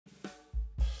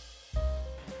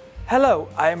Hello,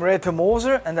 I am Reto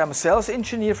Moser and I'm a sales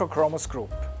engineer for CHROMOS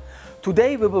Group.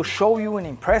 Today we will show you an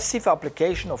impressive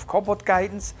application of cobot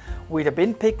guidance with a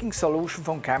bin picking solution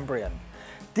from Cambrian.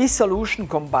 This solution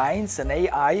combines an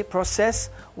AI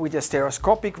process with a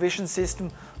stereoscopic vision system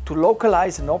to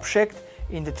localize an object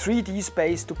in the 3D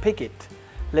space to pick it.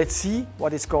 Let's see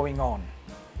what is going on.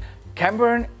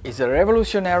 Cambrian is a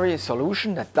revolutionary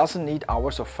solution that doesn't need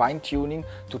hours of fine-tuning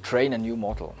to train a new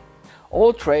model.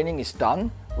 All training is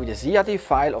done with a CAD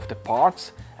file of the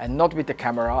parts and not with the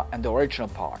camera and the original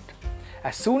part.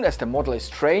 As soon as the model is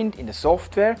trained in the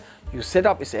software, your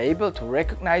setup is able to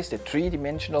recognize the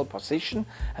three-dimensional position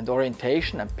and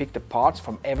orientation and pick the parts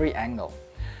from every angle.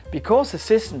 Because the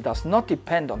system does not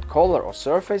depend on color or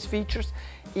surface features,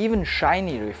 even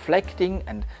shiny, reflecting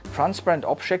and transparent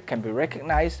objects can be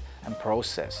recognized and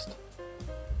processed.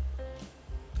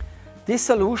 This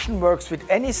solution works with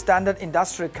any standard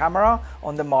industrial camera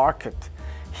on the market.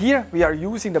 Here we are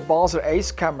using the Basel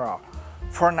Ace camera.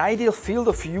 For an ideal field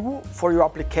of view for your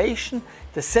application,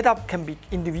 the setup can be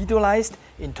individualized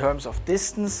in terms of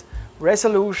distance,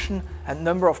 resolution and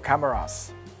number of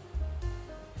cameras.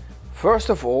 First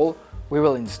of all, we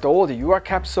will install the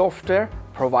URCAP software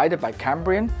provided by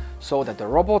Cambrian so that the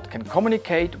robot can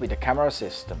communicate with the camera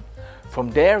system. From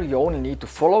there you only need to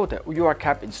follow the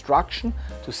URCAP instruction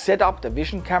to set up the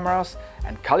vision cameras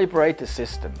and calibrate the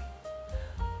system.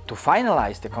 To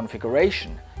finalize the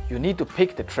configuration, you need to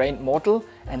pick the trained model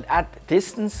and add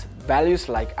distance values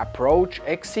like approach,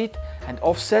 exit and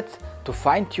offset to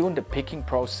fine-tune the picking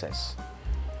process.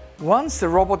 Once the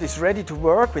robot is ready to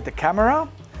work with the camera,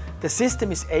 the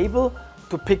system is able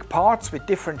to pick parts with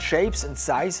different shapes and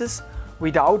sizes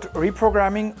without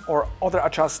reprogramming or other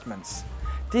adjustments.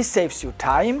 This saves you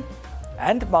time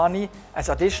and money as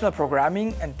additional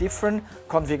programming and different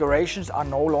configurations are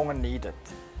no longer needed.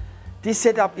 This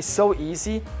setup is so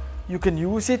easy, you can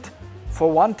use it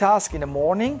for one task in the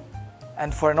morning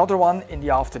and for another one in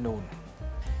the afternoon.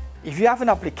 If you have an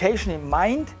application in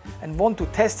mind and want to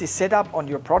test this setup on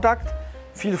your product,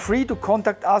 feel free to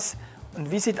contact us and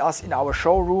visit us in our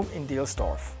showroom in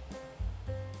Dielsdorf.